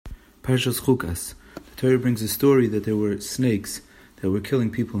Parshas Chukas, the Torah brings a story that there were snakes that were killing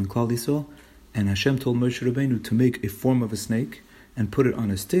people in Klal Yisrael, and Hashem told Moshe Rabbeinu to make a form of a snake and put it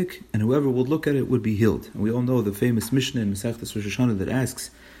on a stick, and whoever would look at it would be healed. And we all know the famous Mishnah in Masechtas Rosh Hashanah that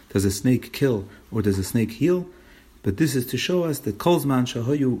asks, does a snake kill or does a snake heal? But this is to show us that Kol Zman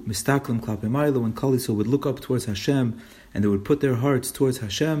Shahayu Mistaklim Klape Ma'ila, when Klal Yisrael would look up towards Hashem and they would put their hearts towards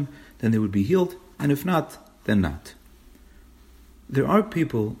Hashem, then they would be healed, and if not, then not. There are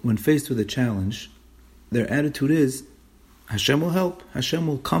people, when faced with a challenge, their attitude is, Hashem will help, Hashem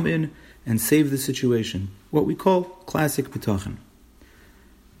will come in and save the situation. What we call classic bitachon.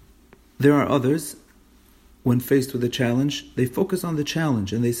 There are others, when faced with a challenge, they focus on the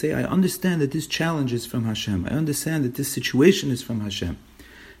challenge and they say, I understand that this challenge is from Hashem. I understand that this situation is from Hashem.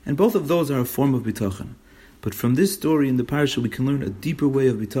 And both of those are a form of bitachon. But from this story in the parasha, we can learn a deeper way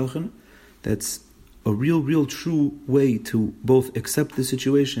of bitachon that's a real true way to both accept the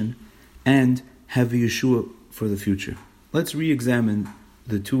situation and have a Yeshua for the future. Let's re-examine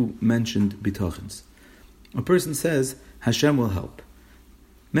the two mentioned bitachons. A person says, Hashem will help.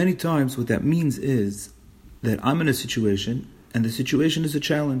 Many times what that means is that I'm in a situation, and the situation is a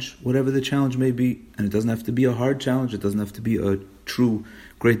challenge, whatever the challenge may be, and it doesn't have to be a hard challenge, it doesn't have to be a true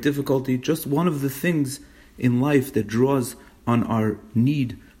great difficulty, just one of the things in life that draws on our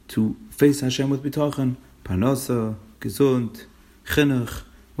need to face Hashem with bitachon, parnasa, gesund, chinuch,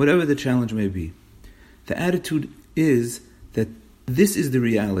 whatever the challenge may be. The attitude is that this is the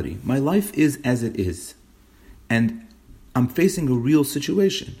reality. My life is as it is. And I'm facing a real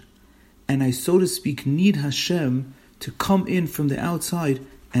situation. And I, so to speak, need Hashem to come in from the outside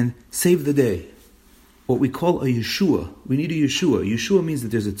and save the day. What we call a Yeshua. We need a Yeshua. Yeshua means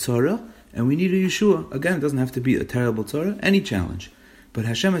that there's a tzara, and we need a Yeshua. Again, it doesn't have to be a terrible tzara, any challenge. But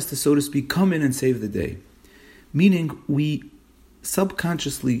Hashem has to, so to speak, come in and save the day. Meaning, we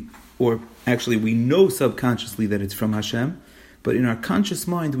subconsciously, or actually we know subconsciously that it's from Hashem, but in our conscious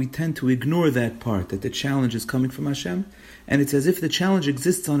mind we tend to ignore that part, that the challenge is coming from Hashem, and it's as if the challenge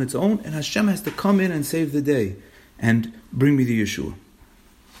exists on its own, and Hashem has to come in and save the day, and bring me the Yeshua.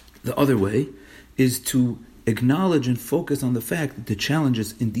 The other way is to acknowledge and focus on the fact that the challenge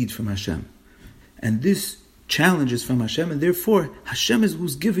is indeed from Hashem. And this challenge is from Hashem, and therefore Hashem is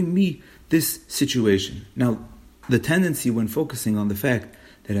who's giving me this situation. Now, the tendency when focusing on the fact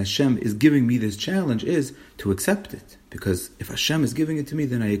that Hashem is giving me this challenge is to accept it. Because if Hashem is giving it to me,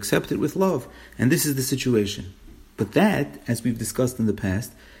 then I accept it with love. And this is the situation. But that, as we've discussed in the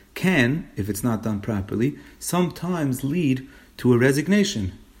past, can, if it's not done properly, sometimes lead to a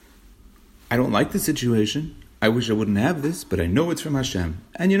resignation. I don't like the situation. I wish I wouldn't have this, but I know it's from Hashem.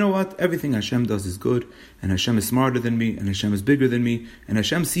 And you know what? Everything Hashem does is good, and Hashem is smarter than me, and Hashem is bigger than me, and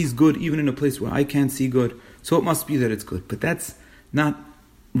Hashem sees good even in a place where I can't see good, so it must be that it's good. But that's not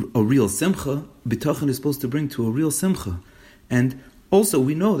a real simcha. Bitachon is supposed to bring to a real simcha. And also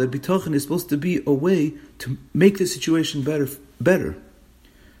we know that bitachon is supposed to be a way to make the situation better.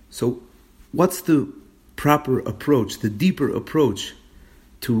 So what's the proper approach, the deeper approach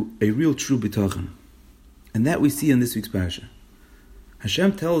to a real true bitachon? And that we see in this week's parasha.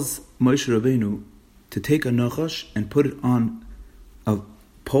 Hashem tells Moshe Rabbeinu to take a nachash and put it on a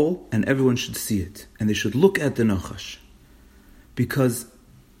pole, and everyone should see it. And they should look at the nachash. Because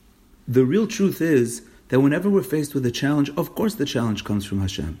the real truth is that whenever we're faced with a challenge, of course the challenge comes from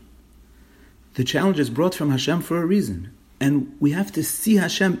Hashem. The challenge is brought from Hashem for a reason. And we have to see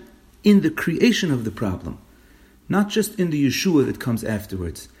Hashem in the creation of the problem. Not just in the Yeshua that comes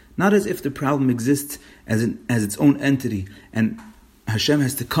afterwards. Not as if the problem exists as its own entity and Hashem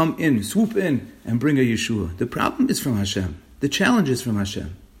has to come in, swoop in and bring a Yeshua. The problem is from Hashem. The challenge is from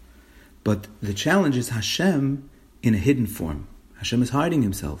Hashem. But the challenge is Hashem in a hidden form. Hashem is hiding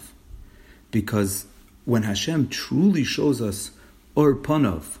himself. Because when Hashem truly shows us Or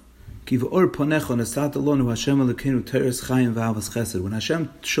Panav, when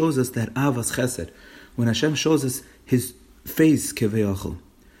Hashem shows us that Avas Chesed, when Hashem shows us His face,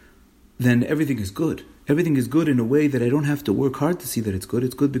 then everything is good. Everything is good in a way that I don't have to work hard to see that it's good.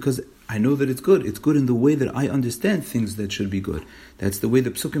 It's good because I know that it's good. It's good in the way that I understand things that should be good. That's the way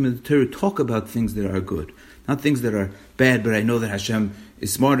the Psukim in the Torah talk about things that are good. Not things that are bad, but I know that Hashem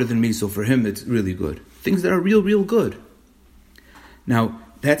is smarter than me, so for Him it's really good. Things that are real good. Now,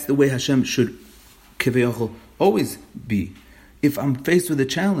 that's the way Hashem should always be. If I'm faced with a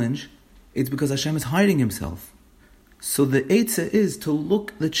challenge, it's because Hashem is hiding Himself. So the eitzah is to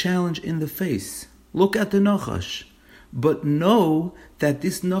look the challenge in the face. Look at the nachash. But know that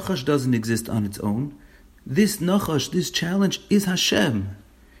this nachash doesn't exist on its own. This nachash, this challenge is Hashem.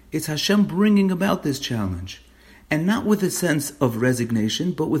 It's Hashem bringing about this challenge. and not with a sense of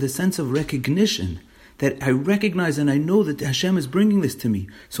resignation, but with a sense of recognition, that I recognize and I know that Hashem is bringing this to me.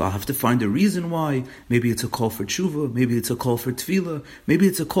 So I'll have to find a reason why. Maybe it's a call for tshuva, maybe it's a call for tefillah, maybe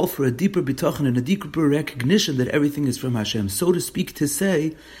it's a call for a deeper bitachon and a deeper recognition that everything is from Hashem. So to speak, to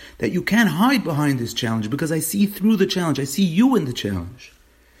say that you can't hide behind this challenge because I see through the challenge. I see you in the challenge.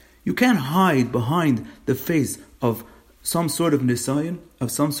 You can't hide behind the face of some sort of nisayon,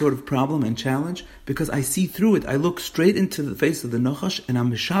 of some sort of problem and challenge, because I see through it. I look straight into the face of the Nachash, and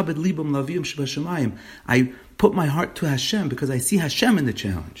I'm mishabed libam laviyim shebashamayim. I put my heart to Hashem because I see Hashem in the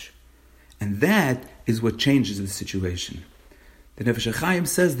challenge. And that is what changes the situation. The Nefesh HaChaim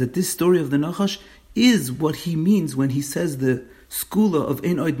says that this story of the Nachash is what he means when he says the skula of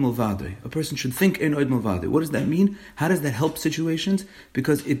ein oid milvadoi. A person should think ein oid milvadoi. What does that mean? How does that help situations?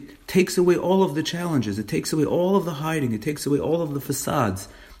 Because it takes away all of the challenges. It takes away all of the hiding. It takes away all of the facades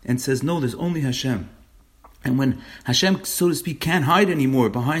and says, no, there's only Hashem. And when Hashem, so to speak, can't hide anymore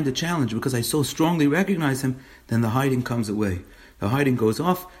behind the challenge because I so strongly recognize Him, then the hiding comes away. The hiding goes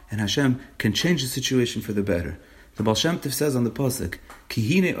off and Hashem can change the situation for the better. The Baal Shem Tov says on the pasuk,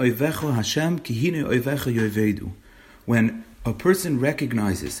 Ki hine oivecho Hashem, ki hine oivecho yovedu. When a person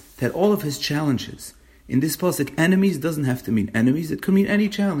recognizes that all of his challenges, in this pasuk, enemies doesn't have to mean enemies, it could mean any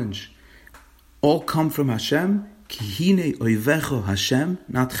challenge, all come from Hashem. Ki hine oivecho Hashem,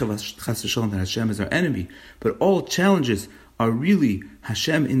 not chas v'shalom that Hashem is our enemy, but all challenges are really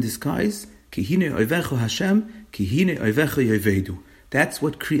Hashem in disguise. Ki hine oivecho Hashem, ki hine oivecho yovedu. That's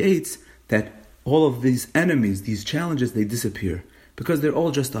what creates that all of these enemies, these challenges, they disappear. Because they're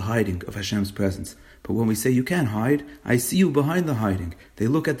all just a hiding of Hashem's presence. But when we say you can't hide, I see you behind the hiding. They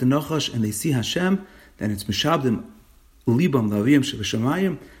look at the Nachash and they see Hashem, then it's Meshabdim Libam Laviyim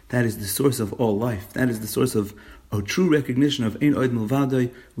Shebashamayim. That is the source of all life. That is the source of a true recognition of Ein Oid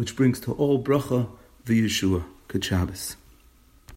Milvadoi, which brings to all bracha the Yeshua. Good Shabbos.